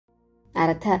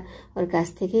আরাধ্যা ওর কাছ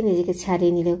থেকে নিজেকে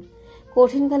ছাড়িয়ে নিল।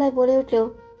 কঠিন গলায় বলে উঠল,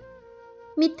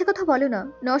 মিথ্যে কথা বলো না।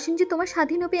 নওশিন যে তোমার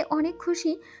স্বাধীন হবে অনেক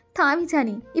খুশি, তা আমি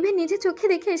জানি। ইভেন নিজে চোখে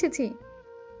দেখে এসেছি।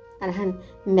 আরহান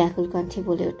ব্যাকুল কণ্ঠে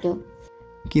বলে উঠল,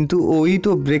 কিন্তু ওই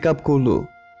তো ব্রেকআপ করলো।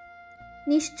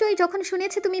 নিশ্চয়ই যখন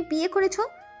শুনেছে তুমি বিয়ে করেছো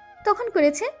তখন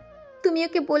করেছে। তুমি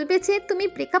ওকে বলবে যে তুমি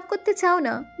ব্রেকআপ করতে চাও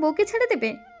না, বউকে ছেড়ে দেবে।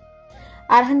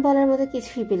 আরহান বলার মতো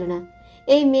কিছুই পেল না।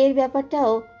 এই মেয়ের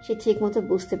ব্যাপারটাও সে ঠিক মতো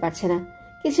বুঝতে পারছে না।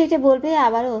 কিছু একটা বলবে,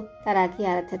 আবারও তার আগে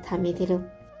আরাধ্যা থামিয়ে দিল।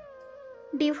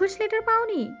 ডিভোর্স লেটার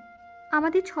পাওনি?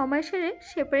 আমাদের 6 মাসের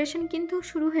সেপারেশন কিন্তু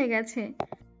শুরু হয়ে গেছে।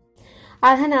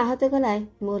 আরহান আহত গলায়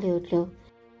বলে উঠল,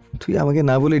 তুই আমাকে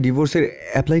না বলে ডিভোর্সের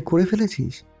অ্যাপ্লাই করে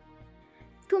ফেলেছিস?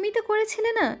 তুমি তো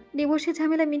করেছিলে না। ডিভোর্সের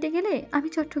ঝামেলা মিটে গেলে আমি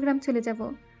চট্টগ্রাম চলে যাব।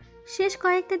 শেষ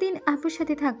কয়েকটা দিন আপুর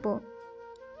সাথে থাকবো।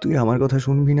 তুই আমার কথা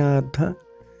শুনবি না আধ্যা?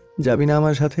 যাবি না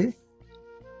আমার সাথে?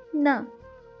 না।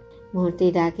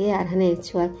 মুহূর্তের আগে আরহানের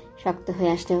ছোঁয়া শক্ত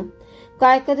হয়ে আসলো।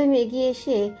 কয়েক কদম এগিয়ে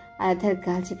এসে আরাধ্যার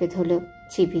গাল চেপে ধরল।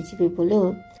 চিপি চিপি বলল,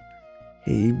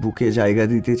 এই বুকে জায়গা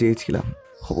দিতে চেয়েছিলাম,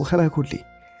 অবহেলা করলি।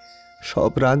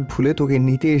 সব রাগ ভুলে তোকে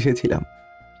নিতে এসেছিলাম,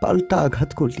 পাল্টা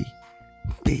আঘাত করলি।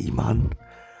 বেঈমান,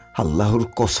 আল্লাহর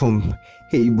কসম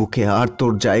এই বুকে আর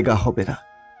তোর জায়গা হবে না।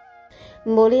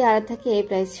 বলে আরাধ্যাকে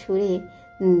প্রায়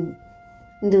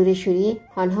দূরে সরিয়ে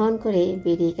হনহন করে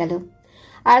বেরিয়ে গেল।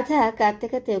 আরাধ্যা কাঁদতে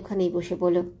কাঁদতে ওখানেই বসে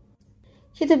পড়ল।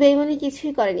 সে তো বেইমানি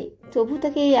কিছুই করেনি, তবু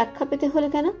তাকে এই আখ্যা পেতে হলো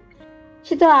কেন?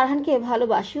 সে তো আরহানকে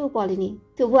ভালোবাসেও বলেনি,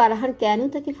 তবু আরহান কেন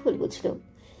তাকে ভুল বুঝল?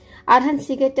 আরহান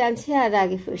সিগারেট টানছে আর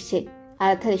রাগে ফুসছে।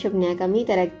 আরাধ্যার এসব ন্যাকামি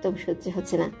তার একদম সহ্য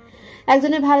হচ্ছে না।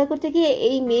 একজনের ভালো করতে গিয়ে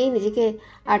এই মেয়ে নিজেকে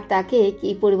আর তাকে কি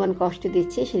পরিমাণ কষ্ট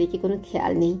দিচ্ছে সেদিকে কোনো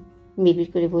খেয়াল নেই।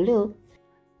 বিড়বিড় করে বলল,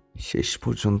 শেষ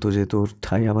পর্যন্ত যে তোর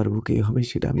ঠাঁই আমার বুকে হবে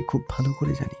সেটা আমি খুব ভালো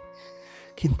করে জানি,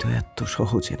 কিন্তু এত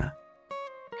সহজে না,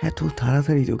 এত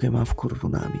তাড়াতাড়ি তোকে মাফ করবো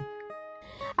না আমি।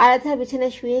 আরাধ্যা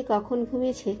বিছানায় শুয়ে কখন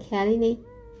ঘুমিয়েছে খেয়ালই নেই।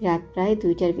 রাত প্রায়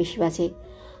 2টার বেশি বাজে।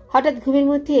 হঠাৎ ঘুমের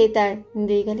মধ্যে তার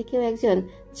দুই গালে কেউ একজন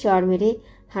চড় মেরে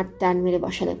হাত টান মেরে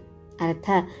বসালো।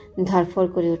 আরাধ্যা ধরফর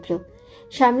করে উঠল।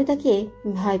 সামনে তাকে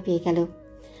ভয় পেয়ে গেল।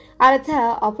 আরাধ্যা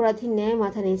অপরাধীর ন্যায়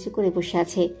মাথা নিচু করে বসে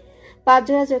আছে। 5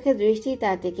 জোড়া চোখের দৃষ্টি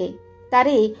তার দিকে। তার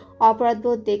এই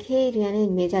অপরাধবোধ দেখে রিয়ানের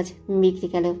মেজাজ বিগড়ে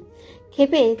গেল।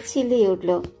 ক্ষেপে চিল্লিয়ে উঠল,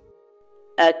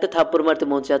 একটা থাপ্পড় মারতে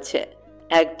মন চাচ্ছে,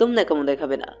 একদম ন্যাকামো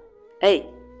দেখাবে না। এই,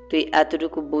 তুই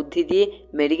এতটুকু বুদ্ধি দিয়ে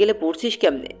মেডিকেলে পড়ছিস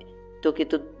কেমনে? তোকে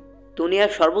তো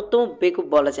দুনিয়ার সর্বোত্তম বেকুব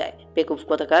বলা যায়। বেকুব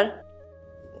কথাকার।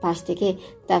 পাশ থেকে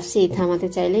তাফসি থামাতে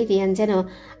চাইলে রিয়ান যেন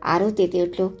আরো তেতে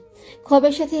উঠল।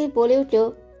 ক্ষোভের সাথে বলে উঠল,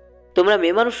 তোমরা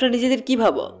মেয়ে মানুষরা নিজেদের কি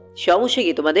ভাবো? সমস্যা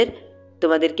কি তোমাদের?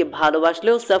 তোমাদেরকে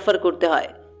ভালোবাসলেও সাফার করতে হয়,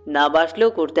 না বাসলেও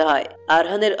করতে হয়।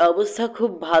 আরহানের অবস্থা খুব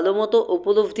ভালো মতো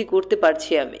উপলব্ধি করতে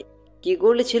পারছি আমি। কি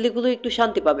করলে ছেলেগুলো একটু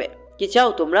শান্তি পাবে? কি চাও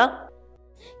তোমরা?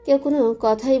 কেউ কোনো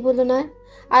কথাই বলল না।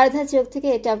 আরাধ্যার চোখ থেকে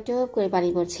টপ টপ করে পানি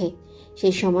পড়ছে।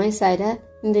 সেই সময় সায়রা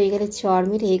 2 গালে চড়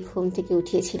মেরে ঘুম থেকে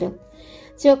উঠিয়েছিল।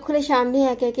 চোখ খুলে সামনে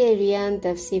একে একে রিয়ান,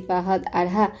 তাফসি, ফাহাদ,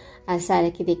 আরহা আর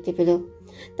সায়রাকে দেখতে পেল।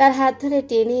 তার হাত ধরে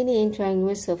টেনে এনে ড্রয়িং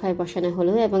রুমের সোফায় বসানো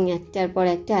হলো এবং একটার পর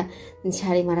একটা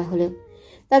ঝাড়ি মারা হলো।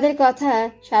 তাদের কথা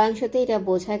সারাংশতে এটা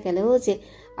বোঝা গেল যে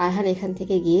আরহান এখান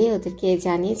থেকে গিয়ে ওদেরকে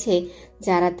জানিয়েছে যে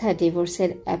আরাধ্যা ডিভোর্সের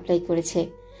অ্যাপ্লাই করেছে,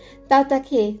 তাও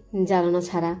তাকে জানানো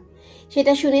ছাড়া।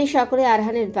 সেটা শুনে সকলে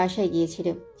আরহানের বাসায় গিয়েছিল।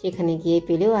 সেখানে গিয়ে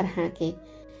পেলেও আরহানকে।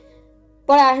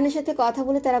 পরে আরহানের সাথে কথা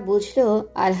বলে তারা বুঝলো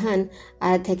আরহান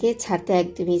আরাধ্যাকে ছাড়তে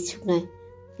একদমই ইচ্ছুক নয়।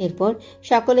 এরপর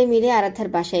সকলে মিলে আরাধ্যার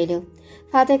বাসায় এলো।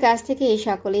 ফাতের কাছ থেকে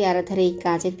সকলেই আরাধ্যার এই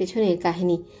কাজের পেছনের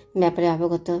কাহিনী ব্যাপারে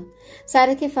অবগত।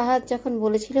 সারাকে ফাহাদ যখন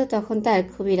বলেছিল তখন তার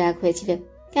খুবই রাগ হয়েছিল।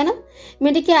 কেন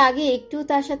মেয়েটিকে আগে একটু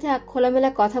তার সাথে খোলামেলা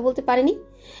কথা বলতে পারেনি?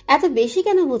 এত বেশি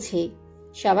কেন বুঝে?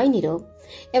 সবাই নীরব।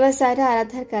 এবার সায়রা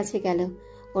আরাধ্যার কাছে গেল।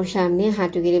 ওর সামনে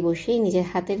হাঁটু গেড়ে বসে নিজের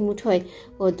হাতের মুঠোয়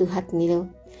ওর 2 হাত নিল।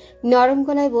 নরম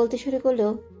গলায় বলতে শুরু করলো,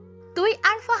 তুই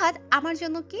আর ফাহাদ আমার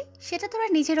জন্য কি সেটা তোরা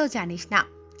নিজেরাও জানিস না।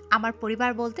 আমার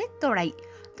পরিবার বলতে তোরাই।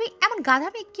 তুই এমন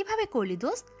গাধামি কিভাবে করলি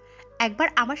দোস্ত? একবার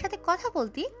আমার সাথে কথা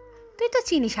বলতি। তুই তো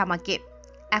চিনিস আমাকে।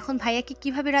 এখন ভাইয়াকে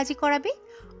কিভাবে রাজি করাবি?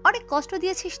 অনেক কষ্ট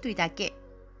দিয়েছিস তুই তাকে।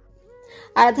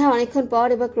 আরাধ্যা অনেকক্ষণ পর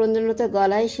এবার ক্রন্দনরত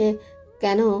গলায় সে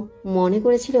কেন মনে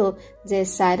করেছিল যে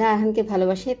সায়রা আরহানকে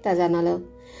ভালোবাসে তা জানালো।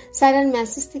 সায়রার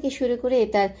মেসেজ থেকে শুরু করে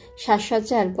তার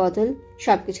সাজসজ্জার বদল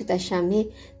সবকিছু তার সামনে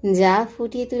যা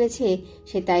ফুটিয়ে তুলেছে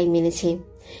সে তাই মেনেছে।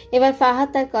 এবার ফাহাদ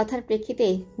তার কথার প্রেক্ষিতে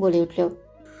বলে উঠল,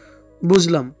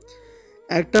 বুঝলাম,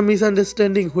 একটা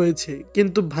মিসআন্ডারস্ট্যান্ডিং হয়েছে,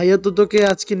 কিন্তু ভাইয়া তো তোকে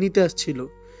আজকে নিতে আসছিল।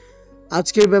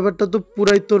 আজকের ব্যাপারটা তো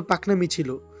পুরাই তোর পাকনামি ছিল।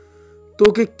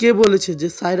 তোকে কে বলেছে যে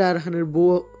সায়রা আরহানের বউ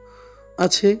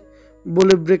আছে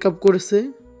বলে ব্রেকআপ করেছে?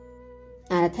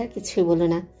 আরাধার কিছুই বলল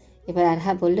না। এবার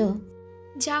আরহা বলল,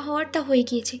 যা হওয়ার তা হয়ে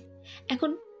গিয়েছে, এখন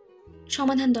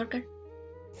সমাধান দরকার।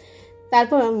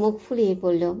 তারপর মুখ ফুলিয়ে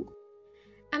বলল,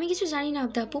 আমি কিছু জানি না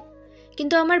আবদা আপু,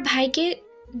 কিন্তু আমার ভাইকে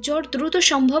জ্বর দ্রুত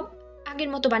সম্ভব আগের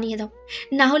মতো বানিয়ে দাও,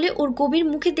 না হলে ওর গভীর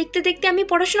মুখে দেখতে দেখতে আমি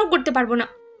পড়াশোনা করতে পারবো না,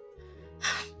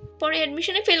 পরে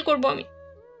অ্যাডমিশনে ফেল করব আমি।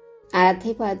 আরাধ্যা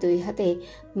এবার 2 হাতে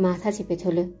মাথা চেপে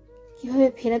ধরল। কিভাবে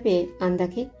ফেরাবে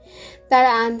আন্দাকে? তার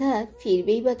আন্ধা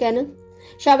ফিরবেই বা কেন?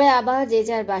 সবাই আবার যে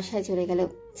যার বাসায় চলে গেল।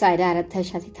 সাইরা আরাধ্যার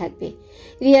সাথে থাকবে।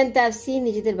 রিয়ান, তাফসি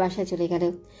নিজেদের বাসায় চলে গেল।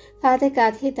 ফাহাদের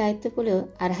কাঁধে দায়িত্ব পড়ল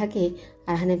আরহাকে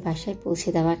আরহানের বাসায় পৌঁছে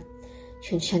দেওয়ার।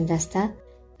 শুনশান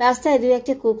রাস্তায়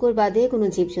 2-1টা কুকুর বাদে কোনো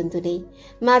জীবজন্তু নেই।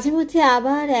 মাঝে মধ্যে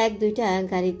আবার 1-2টা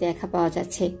গাড়ির দেখা পাওয়া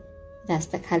যাচ্ছে।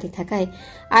 রাস্তা খালি থাকায়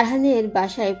আরহানের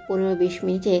বাসায় 15-20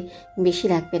 মিনিটে বেশি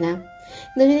লাগবে না।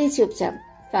 দুজনেই চুপচাপ।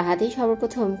 ফাহাদই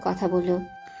সর্বপ্রথম কথা বলল,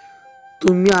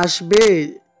 তুমি আসবে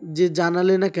যে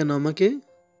জানালে না কেন আমাকে?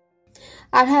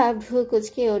 আরহা ভ্রু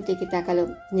কুচকে ওর দিকে তাকালো,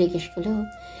 জিজ্ঞেস করলো,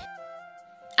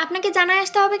 আপনাকে জানায়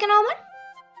আসতে হবে কেন আমার?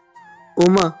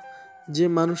 ওমা, যে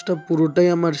মানুষটা পুরোটাই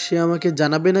আমার, সে আমাকে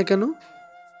জানাবে না কেন?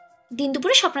 দিন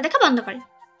দুপুরে স্বপ্ন দেখা বন্ধ করেন।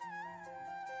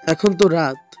 এখন তো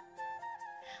রাত।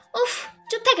 উফ,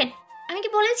 চুপ থাকেন। আমি কি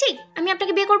বলেছি আমি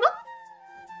আপনাকে বিয়ে করব?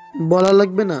 বলা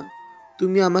লাগবে না,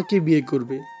 তুমি আমাকে বিয়ে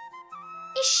করবে।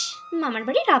 ইস, মামার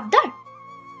বাড়ির আবদার।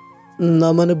 না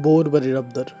মানে বউর বাড়ির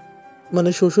আবদার, মানে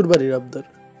শ্বশুর বাড়ির আবদার।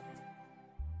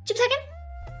 চুপ থাকেন।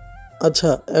 আচ্ছা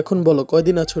এখন বলো,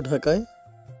 কয়দিন আছো ঢাকায়?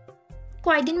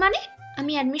 কয়দিন মানে?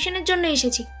 আমি অ্যাডমিশনের জন্য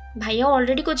এসেছি, ভাইয়া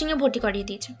অলরেডি কোচিংয়ে ভর্তি করিয়ে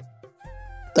দিয়েছে।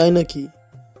 তাই নাকি?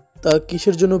 তা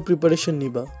কিসের জন্য প্রিপারেশন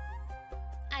নিবা?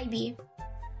 আইবিএ।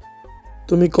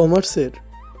 তুমি কমার্সের?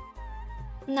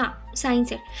 না,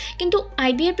 সায়েন্সের, কিন্তু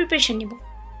আইবিএ প্রিপারেশন নিব।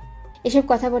 এসব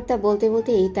কথাবার্তা বলতে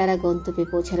বলতেই তারা গন্তব্যে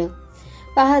পৌঁছালো।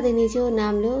 ফাহাদ নিজেও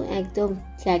নামলো একদম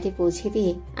ফ্ল্যাটে পৌঁছে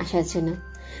দিয়ে আসার জন্য।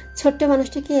 ছোট্ট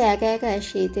মানুষটাকে একা একা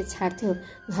সিঁড়িতে ছাড়তেও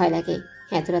ভয় লাগে।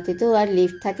 এত রাতে তো আর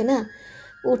লিফট থাকে না।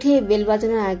 উঠে বেল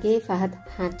বাজানোর আগে ফাহাদ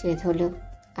হাত টেনে ধরল।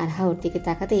 আরহা ওর দিকে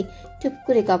তাকাতেই টুপ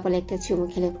করে কপালে একটা চুমু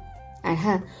খেল।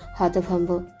 আরহা হতভম্ব,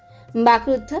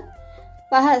 বাকরুদ্ধ।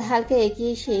 ফাহাদ হালকা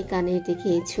এগিয়ে এসে কানের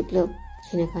দিকে ঝুঁকল,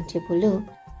 ক্ষীণ কণ্ঠে বলল,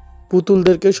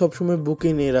 পুতুলদেরকে সবসময় বুকে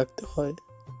নিয়ে রাখতে হয়,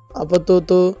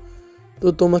 আপাতত তো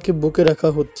তোমাকে বুকে রাখা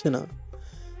হচ্ছে না।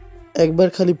 একবার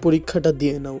খালি পরীক্ষাটা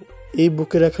দিয়ে নাও, এই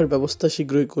বুকে রাখার ব্যবস্থা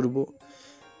শীঘ্রই করব,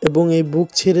 এবং এই বুক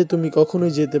ছেড়ে তুমি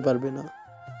কখনোই যেতে পারবে না।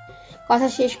 কথা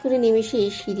শেষ করে নিমেষেই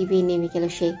সিঁড়ি বেয়ে নেমে গেল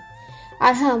সে।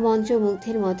 আরহা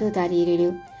মন্ত্রমুগ্ধের মতো দাঁড়িয়ে রইল।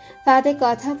 ফাহাদের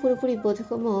কথা পুরোপুরি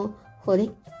বোধগম্য হলে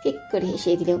ফিক করে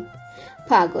হেসে দিল।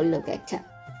 পাগল লোক একটা।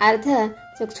 আরধা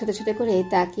চোখ ছোট ছোট করে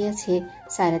তাকিয়ে আছে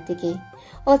সায়রার দিকে।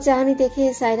 ও চাহানি দেখে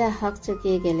সায়রা হক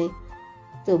চকিয়ে গেলে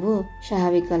তবু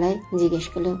স্বাভাবিক গলায় জিজ্ঞেস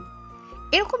করলো,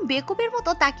 এরকম বেকুবের মতো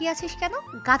তাকিয়ে আছিস কেন,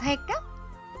 গাধা একটা?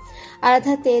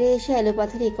 আরাধা তেরে এসে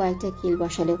এলোপাথারি কয়েকটা কিল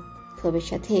বসালো। ক্ষোভের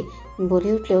সাথে বলে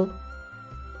উঠল,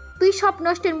 তুই সব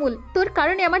নষ্টের মূল, তোর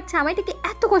কারণে আমার জামাইটাকে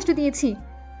এত কষ্ট দিয়েছি।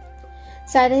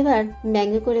 সায়রা এবার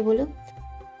ব্যঙ্গ করে বলল,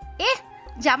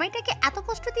 জামাইটাকে এত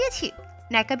কষ্ট দিয়েছি?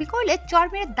 ন্যাকাবি করলে চর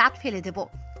মেরে দাঁত ফেলে দেব।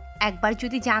 একবার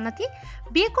যদি জানাতি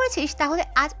বিয়ে করেছিস তাহলে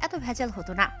আজ এত ভেজাল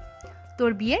হতো না।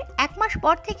 তোর বিয়ের 1 মাস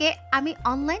পর থেকে আমি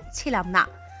অনলাইন ছিলাম না,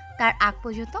 তার আগ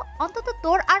পর্যন্ত অন্তত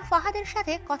তোর আর ফাহাদের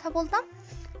সাথে কথা বলতাম।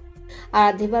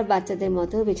 আরাধ্যেবার বাচ্চাদের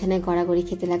মতো বিছানায় গড়াগড়ি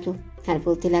খেতে লাগলো আর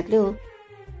বলতে লাগলো,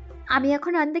 আমি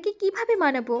এখন আন্দাকে কিভাবে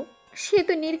মানাবো? সে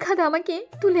তো নির্ঘাত আমাকে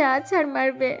তুলে আছাড়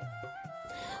মারবে।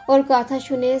 ওর কথা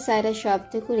শুনে সায়রা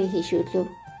শব্দ করে হেসে উঠল।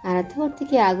 আরাধ্য ওর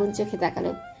থেকে আগুন চোখে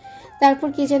তাকালো। তারপর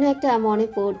কি যেন একটা মনে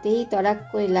পড়তেই তড়াক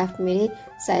করে লাফ মেরে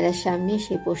সায়রার সামনে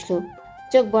এসে বসলো।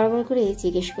 চোখ বড় বড় করে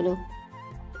জিজ্ঞেস করলো,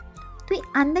 তুই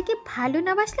আন্দাকে ভালো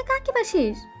না বাসলে কাকে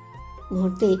বাসিস?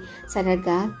 মুহূর্তে সায়রার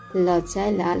গা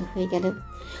লজ্জায় লাল হয়ে গেল।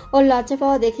 ওর লজ্জা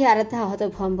পাওয়া দেখে আরাধ্যা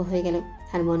হতভম্ব হয়ে গেল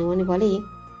আর মনে মনে বলে,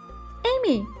 এই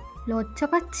মেয়ে লজ্জা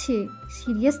পাচ্ছে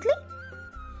সিরিয়াসলি?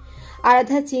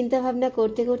 আরাধ্যা চিন্তা ভাবনা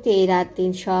করতে করতে রাত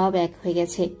দিন সব এক হয়ে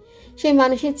গেছে। সে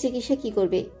মানুষের চিকিৎসা কি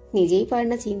করবে, নিজেই পারে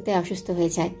না, চিন্তায় অসুস্থ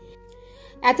হয়ে যায়।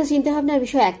 এত চিন্তা ভাবনার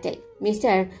বিষয় একটাই,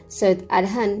 মিস্টার সৈয়দ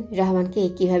আরহান রহমানকে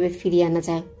কিভাবে ফিরিয়ে আনা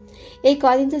যায়। এই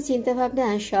কদিন তো চিন্তা ভাবনা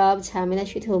সব ঝামেলা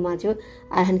শুধু মাত্র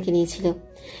আরহানকে নিয়েছিল।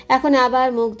 এখন আবার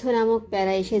মুগ্ধ নামক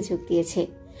প্যারা এসে ঝুঁক দিয়েছে।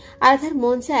 আরাধার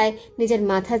মন চায় নিজের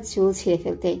মাথার চুল ছিঁড়ে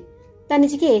ফেলতে। তা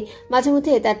নিজেকে মাঝে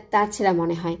মধ্যে তার ছেঁড়া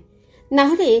মনে হয়। না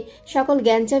হলে সকল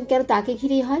জ্ঞানজাম কেন তাকে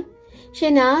ঘিরেই হয়? সে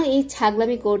না এই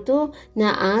ছাগলামি করত, না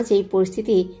আজ এই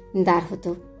পরিস্থিতি দাঁড়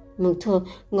হতো। মুগ্ধ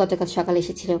গতকাল সকালে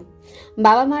এসেছিল।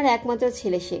 বাবা মার একমাত্র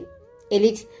ছেলে সে।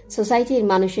 এলিট সোসাইটির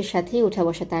মানুষের সাথে উঠা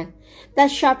বসা তার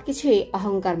সবকিছুই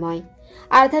অহংকারময়।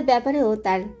 আরাধ্যার ব্যাপারেও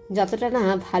তার যতটা না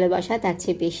ভালোবাসা তার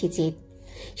চেয়ে বেশি জেদ।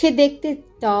 সে দেখতে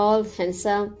টল,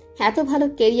 হ্যান্ডসাম, এত ভালো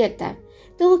কেরিয়ার তার,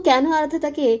 তবু কেন আরাধ্যা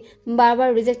তাকে বারবার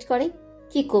রিজেক্ট করে?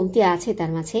 কি কমতি আছে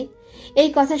তার মাঝে? এই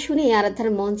কথা শুনে আরাধ্যার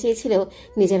মন চেয়েছিল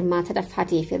নিজের মাথাটা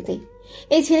ফাটিয়ে ফেলতে।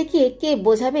 এই ছেলেকে কে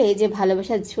বোঝাবে যে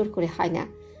ভালোবাসা জোর করে হয় না?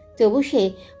 তবু সে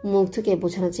মুগ্ধকে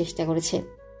বোঝানোর চেষ্টা করেছে।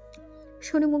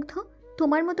 শোনো মুগ্ধ,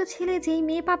 তোমার মতো ছেলে যেই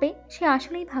মেয়ে পাবে সে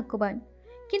আসলেই ভাগ্যবান।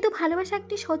 কিন্তু ভালোবাসা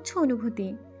একটি স্বচ্ছ অনুভূতি,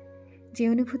 যে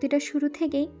অনুভূতিটা শুরু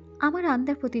থেকেই আমার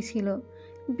আন্দার প্রতি ছিল।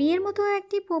 বিয়ের মতো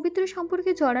একটি পবিত্র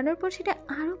সম্পর্কে জড়ানোর পর সেটা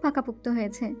আরও পাকাপোক্ত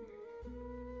হয়েছে।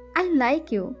 I like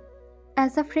you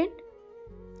as a friend,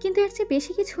 কিন্তু এর চেয়ে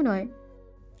বেশি কিছু নয়।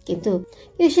 কিন্তু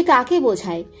সে কাকে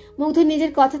বোঝায়? মুগ্ধ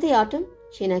নিজের কথাতেই অটল।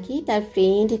 সে নাকি তার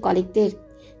ফ্রেন্ড কলিগদের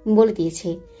বলে দিয়েছে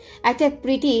একটা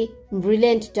প্রিটি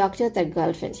ব্রিলিয়েন্ট ডক্টর তার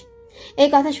গার্লফ্রেন্ড। এই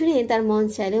কথা শুনে তার মন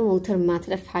চাইল মুগ্ধর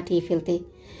মাথাটা ফাটিয়ে ফেলতে।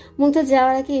 মুগ্ধ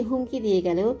যাওয়ার আগে হুমকি দিয়ে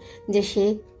গেল যে সে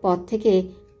পথ থেকে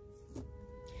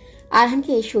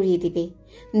আরহানকে সরিয়ে দিবে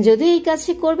যদি এই কাজ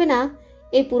সে করবে না।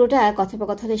 এই পুরোটা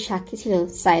কথোপকথনের সাক্ষী ছিল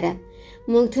সায়রা।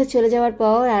 মুগ্ধ চলে যাওয়ার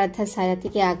পর আরাধ্যা সায়রা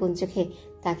থেকে আগুন চোখে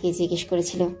তাকিয়ে জিজ্ঞেস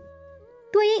করেছিল,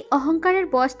 তুই এই অহংকারের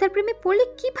বস্তার প্রেমে পড়লি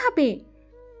কিভাবে?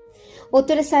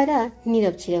 উত্তরে সায়রা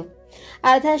নীরব ছিল।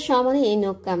 আরাধ্যার সমানে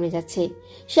নখ কামড়ে যাচ্ছে।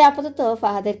 সে আপাতত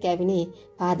ফাহাদের ক্যাবিনে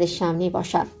ফাহাদের সামনে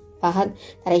বসা। ফাহাদ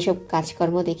তার এইসব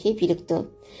কাজকর্ম দেখে বিরক্ত।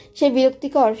 সে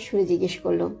বিরক্তিকর সুরে জিজ্ঞেস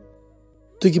করল,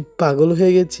 তুই কি পাগল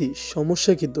হয়ে গেছিস?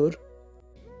 সমস্যা কি তোর?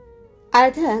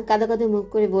 আরাধ্যা কাঁদো কাঁদো মুখ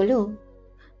করে বলল,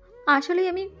 আসলে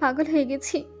আমি পাগল হয়ে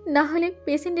গেছি। না হলে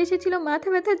পেশেন্ট এসেছিল মাথা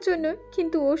ব্যথার জন্য,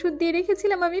 কিন্তু ওষুধ দিয়ে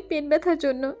রেখেছিলাম আমি পেট ব্যথার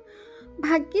জন্য।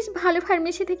 ভাগ্যিস ভালো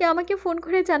ফার্মেসি থেকে আমাকে ফোন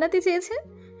করে জানাতে চেয়েছে,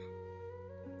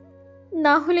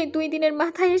 না হলে 2 দিনের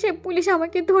মাথায় এসে পুলিশ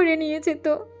আমাকে ধরে নিয়ে যেত।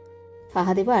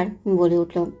 ফাহাদ এবার বলে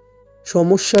উঠল,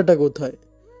 সমস্যাটা কোথায়?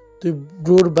 তুই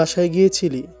ব্রোর বাসায়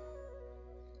গিয়েছিলি?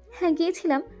 হ্যাঁ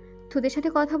গিয়েছিলাম, তোদের সাথে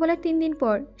কথা বলার 3 দিন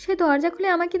পর। সে দরজা খুলে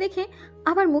আমাকে দেখে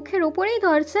আবার মুখের ওপরেই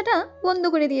দরজাটা বন্ধ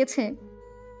করে দিয়েছে।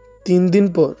 3 দিন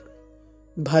পর?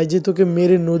 ভাই যে তোকে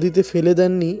মেরে নদীতে ফেলে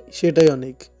দেননি সেটাই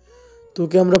অনেক।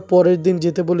 তোকে আমরা পরের দিন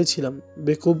যেতে বলেছিলাম,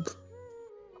 বেকুব।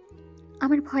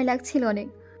 আমার ভয় লাগছিল অনেক।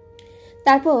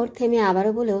 তারপর থেমে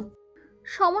আবারও বলল,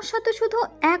 সমস্যা তো শুধু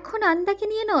এখন আন্দাকে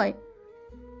নিয়ে নয়,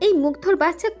 এই মুগ্ধর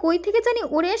বাচ্চা কই থেকে জানি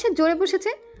ওরে এসে জোরে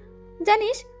বসেছে।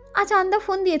 জানিস আজ আন্দা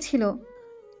ফোন দিয়েছিল।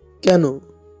 কেন?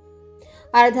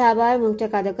 আরাধ্যা আবার মুখটা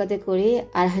কাঁদো কাঁদো করে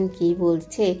আরহান কি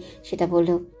বলছে সেটা বলল।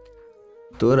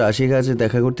 তোর আশিক কাছে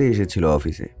দেখা করতে এসেছিল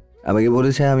অফিসে। আমাকে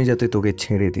বলেছে আমি যাতে তোকে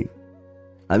ছেড়ে দিই।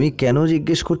 আমি কেন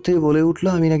জিজ্ঞেস করতে বলে উঠলো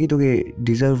আমি নাকি তোকে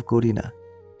ডিজার্ভ করি না,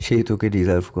 সে তোকে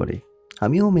ডিজার্ভ করে।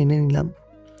 আমিও মেনে নিলাম।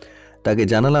 তাকে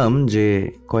জানালাম যে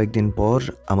কয়েকদিন পর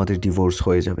আমাদের ডিভোর্স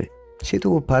হয়ে যাবে। সে তো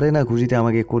পারে না খুশিতে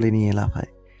আমাকে কোলে নিয়ে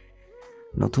লাফায়।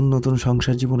 নতুন নতুন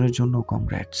সংসার জীবনের জন্য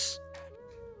কংগ্রাটস।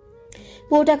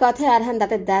 পুরোটা কথায় আরহান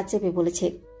দাঁতের দাঁত চেপে বলেছে।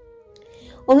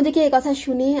 অন্যদিকে এই কথা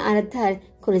শুনে আরাধ্যার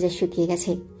কলেজা শুকিয়ে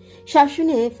গেছে। সব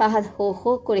শুনে ফাহাদ হো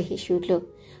হো করে হেসে উঠল।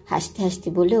 হাসতে হাসতে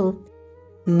বলল,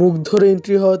 মুগ্ধর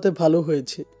এন্ট্রি হওয়াতে ভালো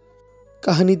হয়েছে,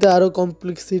 কাহিনীতে আরো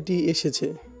কমপ্লেক্সিটি এসেছে।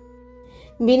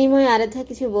 বিনিময়ে আরাধ্যা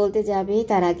কিছু বলতে যাবে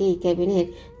তার আগেই ক্যাবিনের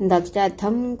দরজাটা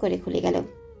ধম করে খুলে গেল।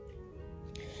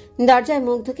 দরজায়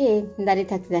মুগ্ধকে দাঁড়িয়ে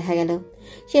থাকতে দেখা গেল।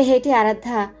 সে হেঁটে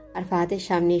আরাধ্যা আর ফাহাদের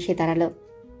সামনে এসে দাঁড়ালো।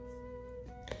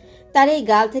 তার এই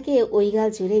গাল থেকে ওই গাল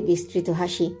জুড়ে বিস্তৃত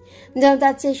হাসি, যেন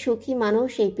তার চেয়ে সুখী মানুষ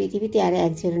এই পৃথিবীতে আর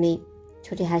একজন নেই।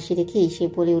 ছোটে হাসি রেখেই সে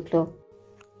বলে উঠল,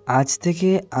 আজ থেকে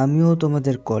আমিও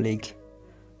তোমাদের কলিগ।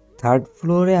 3rd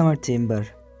ফ্লোরে আমার চেম্বার।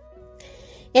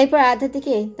 এরপর আরাধ্যার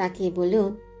দিকে তাকিয়ে বলল,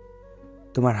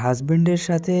 তোমার হাজবেন্ডের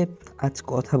সাথে আজ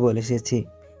কথা বলে এসেছি।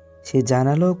 সে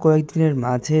জানালো কয়েকদিনের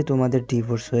মাঝে তোমাদের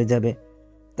ডিভোর্স হয়ে যাবে।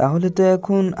 তাহলে তো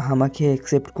এখন আমাকে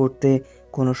অ্যাকসেপ্ট করতে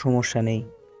কোনো সমস্যা নেই।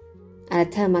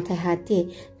 আরাধ্যা মাথায় হাত দিয়ে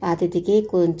ফাহাদের দিকে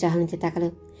কোন চাহনিতে তাকালো,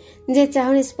 যে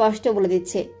চাহনি স্পষ্ট বলে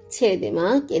দিচ্ছে, ছেড়ে দে মা,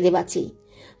 কেঁদে বাঁচি।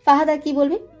 ফাহাদ আর কি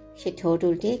বলবে? সে ঠোঁট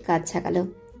উল্টে কাঁধ ঝাঁকালো।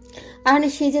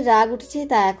 আরহানের সেই যে রাগ উঠেছে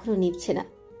তা এখনো নিভছে না।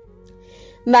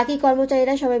 বাকি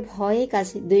কর্মচারীরা সবাই ভয়ে কাজ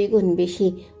 2 গুণ বেশি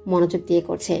মনোযোগ দিয়ে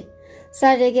করছে।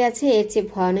 স্যার রেগে আছে, এর চেয়ে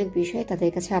ভয়ানক বিষয় তাদের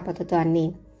কাছে আপাতত আর নেই।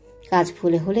 কাজ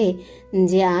ভুলে হলে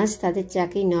যে আজ তাদের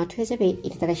চাকরি নট হয়ে যাবে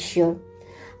এটা তারা শিওর।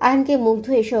 আরহানকে মুগ্ধ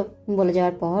এসব বলে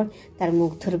যাওয়ার পর তার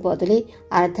মুগ্ধর বদলে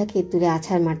আরাধ্যাকে তুলে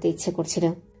আছাড় মারতে ইচ্ছে করছিল,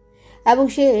 এবং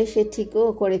সে ঠিকও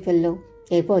করে ফেলল।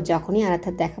 এরপর যখনই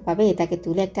আরাধ্যার দেখা পাবে তাকে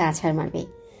তুলে একটা আছাড় মারবে।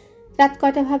 রাত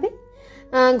কয়টা ভাবে?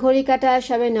 ঘড়ি কাটা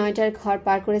সবে 9টার ঘর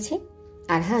পার করেছে।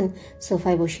 আরহান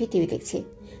সোফায় বসে টিভি দেখছে।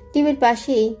 টিভির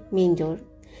পাশেই মেইন ডোর।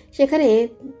 সেখানে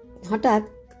হঠাৎ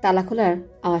তালা খোলার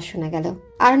আওয়াজ শোনা গেল।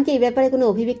 আরহানকে এই ব্যাপারে কোনো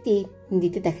অভিব্যক্তি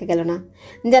দিতে দেখা গেল না,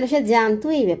 যেন সে জানতো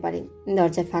এই ব্যাপারে।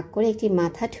 দরজা ফাঁক করে একটি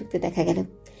মাথা ঠুকতে দেখা গেল।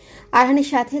 আরহানের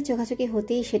সাথে চোখাচোখি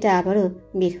হতেই সেটা আবারও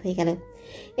বের হয়ে গেল।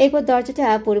 এরপর দরজাটা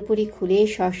পুরোপুরি খুলে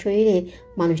সশরীরে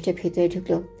মানুষটা ভেতরে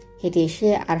ঢুকলো। হেঁটে এসে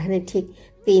আরহানের ঠিক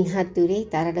 3 হাত দূরে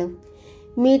দাঁড়ালো।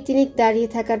 মিনিট 3 দাঁড়িয়ে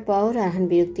থাকার পর আরহান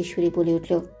বিরক্তির সুরে বলে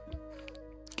উঠল,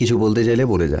 কিছু বলতে চাইলে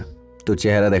বলে যা, তোর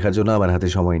চেহারা দেখার জন্য আমার হাতে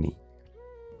সময় নেই।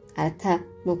 আরাধ্যা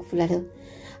মুখ ফুলালো।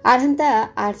 আরহান তা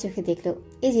আর চোখে দেখলো।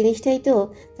 এই জিনিসটাই তো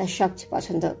তার সবচেয়ে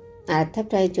পছন্দ। আরাধ্যা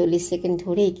প্রায় 40 সেকেন্ড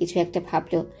ধরেই কিছু একটা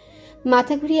ভাবলো।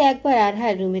 মাথা ঘুরিয়ে একবার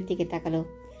আরহার রুমের দিকে তাকালো।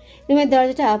 রুমের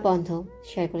দরজাটা বন্ধ।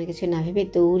 সে আর কোনো কিছু না ভেবে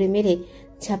দৌড়ে মেরে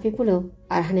ঝাঁপিয়ে পড়ল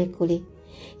আরহানের কোলে।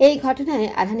 এই ঘটনায়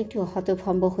আরহান একটু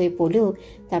হতভম্ব হয়ে পড়লেও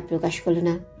তার প্রকাশ করল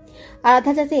না।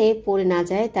 আরাধ্যা যাতে পড়ে না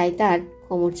যায় তাই তার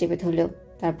কোমর চেপে ধরল।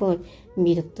 তারপর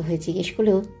বিরক্ত হয়ে জিজ্ঞেস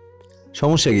করলো,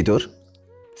 সমস্যা কি তোর?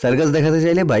 সার্কাস দেখাতে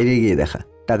চাইলে বাইরে গিয়ে দেখা,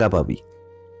 টাকা পাবি।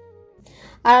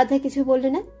 আরাধ্যা কিছু বলল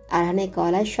না। আরহানের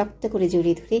গলায় শক্ত করে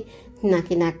জড়িয়ে ধরে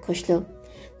নাকে নাক ঘষল।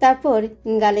 তারপর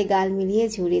গালে গাল মিলিয়ে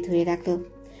জড়িয়ে ধরে রাখলো।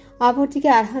 অপরদিকে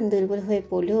আরহান দুর্বল হয়ে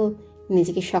পড়লেও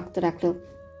নিজেকে শক্ত রাখলো।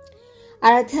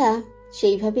 আরাধ্যা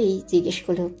সেইভাবেই জিজ্ঞেস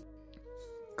করলো,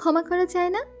 ক্ষমা করা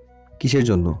যায় না? কিসের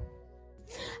জন্য?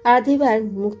 আরাধ্যা এবার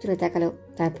মুখ তুলে তাকালো।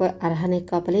 তারপর আরহানের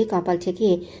কপালে কপাল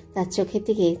ঠেকিয়ে তার চোখের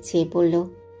দিকে চেয়ে পড়ল।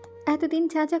 এতদিন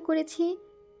যা যা করেছি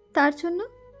তার জন্য?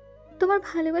 তোমার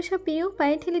ভালোবাসা পেয়েও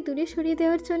পায়ে ঠেলে দূরে সরিয়ে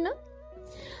দেওয়ার জন্য?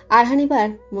 আরহান এবার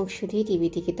মুখ শুধিয়ে টিভি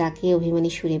দিকে তাকিয়ে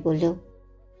অভিমানী সুরে বলল,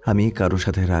 আমি কারোর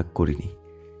সাথে রাগ করিনি।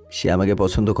 সে আমাকে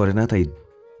পছন্দ করে না, তাই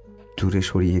দূরে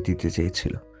সরিয়ে দিতে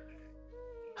চেয়েছিল।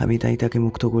 আমি তাই তাকে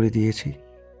মুক্ত করে দিয়েছি।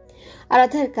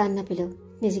 আরাধ্যার কান্না পেল।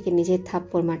 নিজেকে নিজের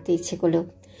থাপ্পড় মারতে ইচ্ছে করলো।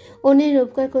 অন্যের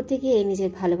উপকার করতে গিয়ে নিজের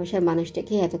ভালোবাসার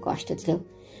মানুষটাকে এত কষ্ট দিল।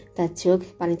 তার চোখ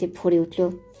পানিতে ভরে উঠল।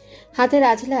 হাতের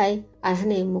আঝলায়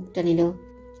আরহানের মুখটা নিল,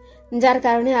 যার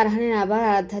কারণে আরহানের আবার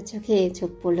আরাধ্যার চোখে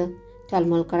চোখ পড়ল।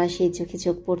 টলমল করা সেই চোখে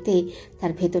চোখ পড়তেই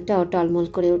তার ভেতরটাও টলমল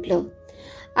করে উঠল।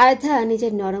 আরাধ্যা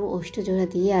নিজের নরম ওষ্ঠজোড়া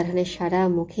দিয়ে আরহানের সারা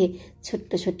মুখে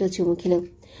ছোট্ট ছোট্ট চুমু খেল।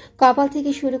 কপাল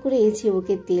থেকে শুরু করে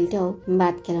চিবুকের তেলটাও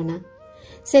বাদ গেল না।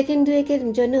 সেকেন্ড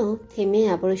 2 জন্য থেমে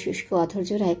আবারও শুষ্ক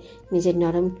অধরজোড়ায় নিজের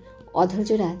নরম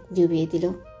অধরজোড়া ডুবিয়ে দিল।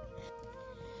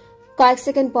 কয়েক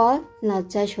সেকেন্ড পর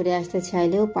লজ্জায় সরে আসতে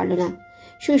চাইলেও পারল না।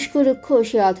 শুষ্ক রুক্ষ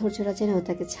সে অধরজোড়া যেন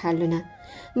তাকে ছাড়ল না,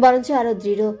 বরঞ্চ আরো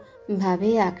দৃঢ়ভাবে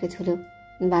আঁকড়ে ধরল।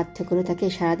 বাধ্য করে তাকে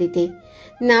সাড়া দিতে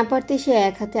না পারতে সে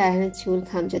এক হাতে আরহানের চুল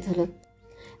খামচে ধরল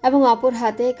এবং অপর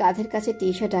হাতে কাঁধের কাছে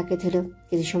টি-শার্ট আঁকড়ে ধরল।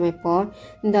 কিছু সময় পর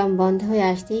দম বন্ধ হয়ে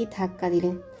আসতেই ধাক্কা দিল।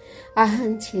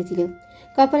 আরহান ছেড়ে দিল।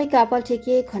 কপালে কপাল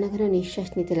ঠেকিয়ে ঘন ঘন নিঃশ্বাস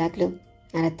নিতে লাগলো।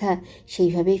 আরাধ্যা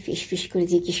সেইভাবেই ফিসফিস করে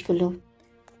জিজ্ঞেস করলো,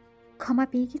 ক্ষমা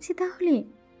পেয়ে গেছি তাহলে?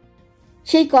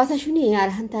 সেই কথা শুনে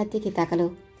আরহান তার দিকে তাকালো।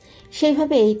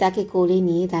 সেইভাবেই তাকে কোলে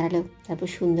নিয়ে দাঁড়ালো। তারপর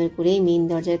সুন্দর করে মেন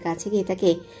দরজার কাছে গিয়ে তাকে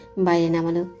বাইরে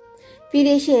নামালো।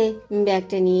 ফিরে এসে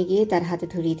ব্যাগটা নিয়ে গিয়ে তার হাতে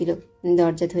ধরিয়ে দিল।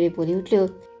 দরজা ধরে বলে উঠল,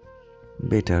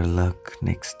 বেটার লাক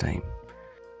নেক্সট টাইম।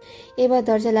 এবার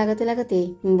দরজা লাগাতে লাগাতে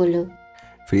বলল,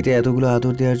 ফ্রিতে এতগুলো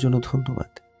আদর দেওয়ার জন্য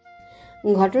ধন্যবাদ।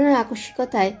 ঘটনার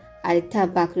আকস্মিকতায় আরাধ্যা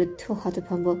বাকরুদ্ধ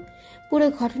হতভম্ব। পুরো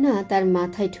ঘটনা তার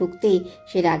মাথায় ঢুকতেই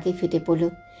সে রাগে ফেটে পড়ল।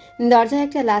 দরজায়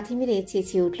একটা লাথি মেরে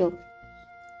চেঁচিয়ে উঠল,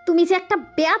 তুমি যে একটা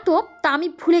বেয়াদব তা আমি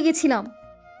ভুলে গেছিলাম।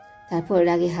 তারপর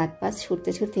রাগে হাত পা ছুটতে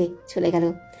ছুটতে চলে গেল।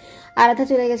 আরাধ্যা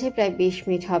চলে গেছে প্রায় 20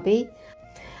 মিনিট হবেই।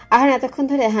 আরহান এতক্ষণ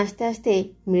ধরে হাসতে হাসতে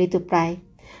মৃত প্রায়।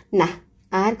 না,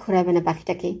 আর ঘোরাবে না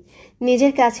পাখিটাকে,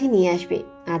 নিজের কাছে নিয়ে আসবে,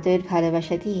 আদরের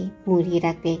ভালোবাসা দিয়ে মুড়িয়ে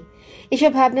রাখবে।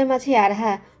 এসব ভাবনার মাঝে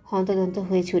আরহা হন্তদন্ত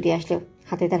হয়ে ছুটে আসলো।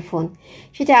 হাতে তার ফোন।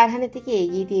 সেটা আরহানের দিকে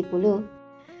এগিয়ে দিয়ে বলল,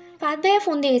 ফাহাদ ভাইয়া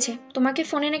ফোন দিয়েছে, তোমাকে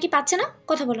ফোনে নাকি পাচ্ছে না,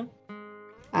 কথা বলো।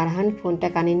 আরহান ফোনটা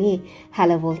কানে নিয়ে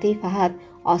হ্যালো বলতেই ফাহাদ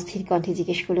অস্থির কণ্ঠে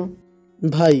জিজ্ঞেস করলো,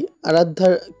 ভাই,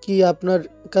 আরাধ্যার কি আপনার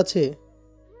কাছে?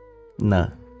 না,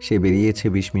 সে বেরিয়েছে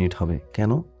 20 মিনিট হবে।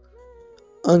 কেন?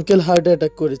 আঙ্কেল হার্ট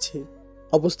অ্যাটাক করেছে,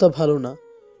 অবস্থা ভালো না।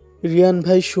 রিয়ান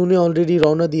ভাই শুনে অলরেডি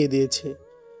রওনা দিয়ে দিয়েছে।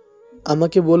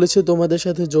 আমাকে বলেছে তোমাদের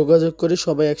সাথে যোগাযোগ করে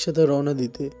সবাই একসাথে রওনা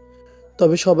দিতে।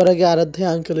 তবে সবার আগে আরাধ্যা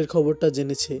আঙ্কেলের খবরটা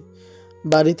জেনেছে।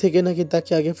 বাড়ি থেকে নাকি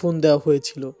তাকে আগে ফোন দেওয়া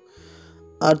হয়েছিল।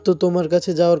 আর তো তোমার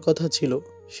কাছে যাওয়ার কথা ছিল,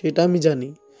 সেটা আমি জানি,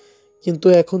 কিন্তু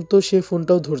এখন তো সে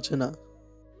ফোনটাও ধরছে না।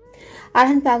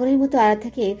 আরহান পাগলের মতো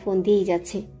আরাধ্যাকে ফোন দিয়েই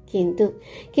যাচ্ছে,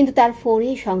 কিন্তু তার ফোনে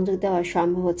সংযোগ দেওয়া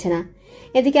সম্ভব হচ্ছে না।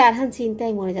 এদিকে আরহান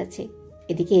চিন্তায় মরে যাচ্ছে।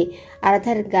 এদিকে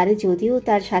আরাধ্যার গাড়ি যদিও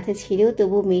তার সাথে ছিল,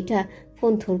 তবু মেয়েটা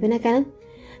ফোন ধরবে না কেন?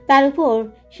 তার উপর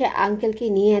সে আঙ্কেলকে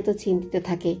নিয়ে এত চিন্তিত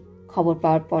থাকে। খবর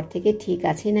পাওয়ার পর থেকে ঠিক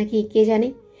আছে নাকি কে জানে।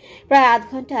 প্রায় আধ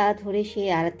ঘন্টা ধরে সে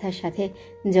আরাধ্যার সাথে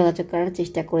যোগাযোগ করার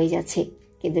চেষ্টা করেই যাচ্ছে,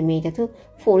 কিন্তু মেয়েটা তো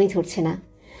ফোনই ধরছে না।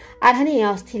 আরহানে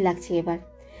অস্থির লাগছে এবার।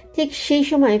 ঠিক সেই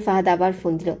সময় ফাহাদ আবার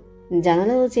ফোন দিল,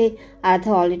 জানালো যে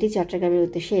আরাধ্যা অলরেডি চট্টগ্রামের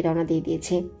উদ্দেশ্যে রওনা দিয়ে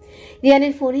দিয়েছে।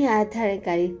 রিয়ানের ফোনে আরাধ্যার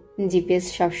গাড়ির জিপিএস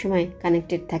সবসময়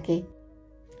কানেক্টেড থাকে।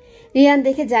 রিয়ান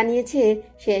দেখে জানিয়েছে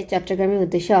সে চট্টগ্রামের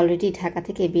উদ্দেশ্যে অলরেডি ঢাকা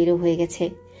থেকে বেরো হয়ে গেছে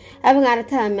এবং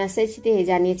আরাধ্যা মেসেজ দিয়ে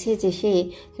জানিয়েছে যে সে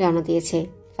রওনা দিয়েছে।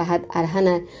 ফাহাদ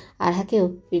আরহাকেও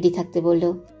রেডি থাকতে বলল।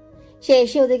 সে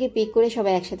এসে ওদেরকে পিক করে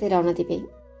সবাই একসাথে রওনা দিবে।